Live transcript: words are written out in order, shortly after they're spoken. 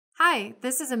Hi,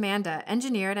 this is Amanda,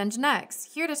 engineer at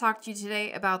NGINX, here to talk to you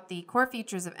today about the core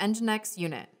features of NGINX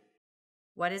Unit.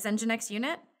 What is NGINX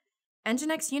Unit?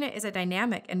 NGINX Unit is a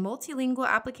dynamic and multilingual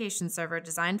application server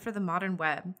designed for the modern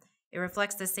web. It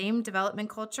reflects the same development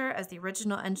culture as the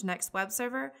original NGINX web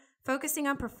server, focusing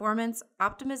on performance,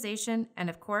 optimization, and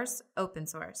of course, open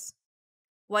source.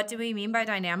 What do we mean by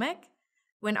dynamic?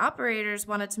 When operators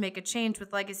wanted to make a change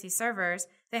with legacy servers,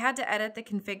 they had to edit the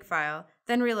config file,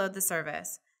 then reload the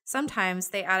service. Sometimes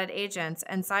they added agents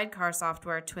and sidecar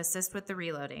software to assist with the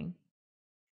reloading.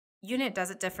 Unit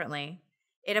does it differently.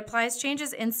 It applies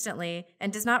changes instantly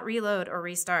and does not reload or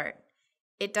restart.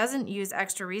 It doesn't use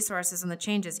extra resources on the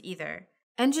changes either.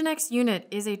 NGINX Unit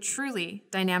is a truly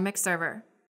dynamic server.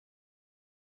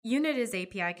 Unit is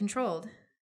API controlled.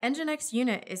 NGINX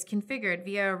Unit is configured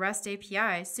via a REST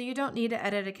API, so you don't need to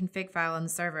edit a config file on the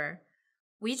server.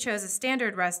 We chose a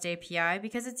standard REST API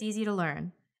because it's easy to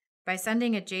learn. By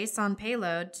sending a JSON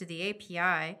payload to the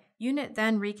API, Unit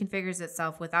then reconfigures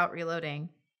itself without reloading.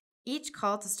 Each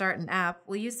call to start an app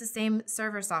will use the same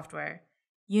server software.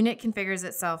 Unit configures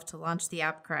itself to launch the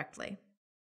app correctly.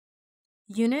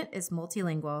 Unit is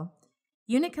multilingual.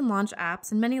 Unit can launch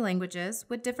apps in many languages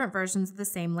with different versions of the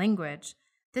same language.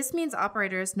 This means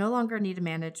operators no longer need to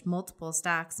manage multiple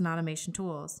stacks and automation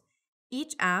tools.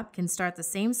 Each app can start the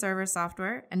same server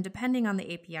software, and depending on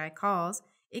the API calls,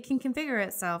 it can configure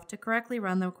itself to correctly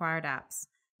run the required apps.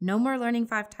 No more learning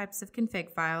 5 types of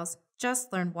config files,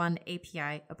 just learn one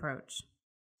API approach.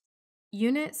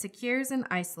 Unit secures and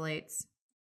isolates.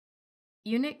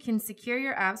 Unit can secure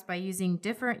your apps by using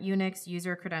different Unix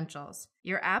user credentials.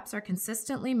 Your apps are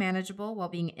consistently manageable while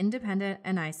being independent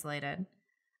and isolated.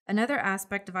 Another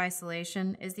aspect of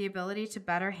isolation is the ability to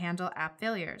better handle app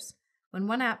failures. When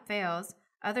one app fails,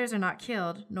 others are not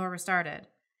killed nor restarted.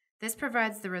 This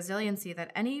provides the resiliency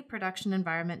that any production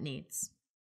environment needs.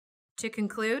 To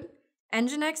conclude,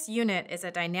 NGINX Unit is a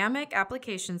dynamic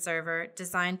application server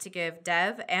designed to give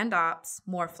dev and ops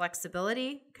more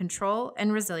flexibility, control,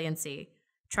 and resiliency.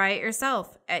 Try it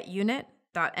yourself at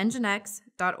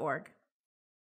unit.nginx.org.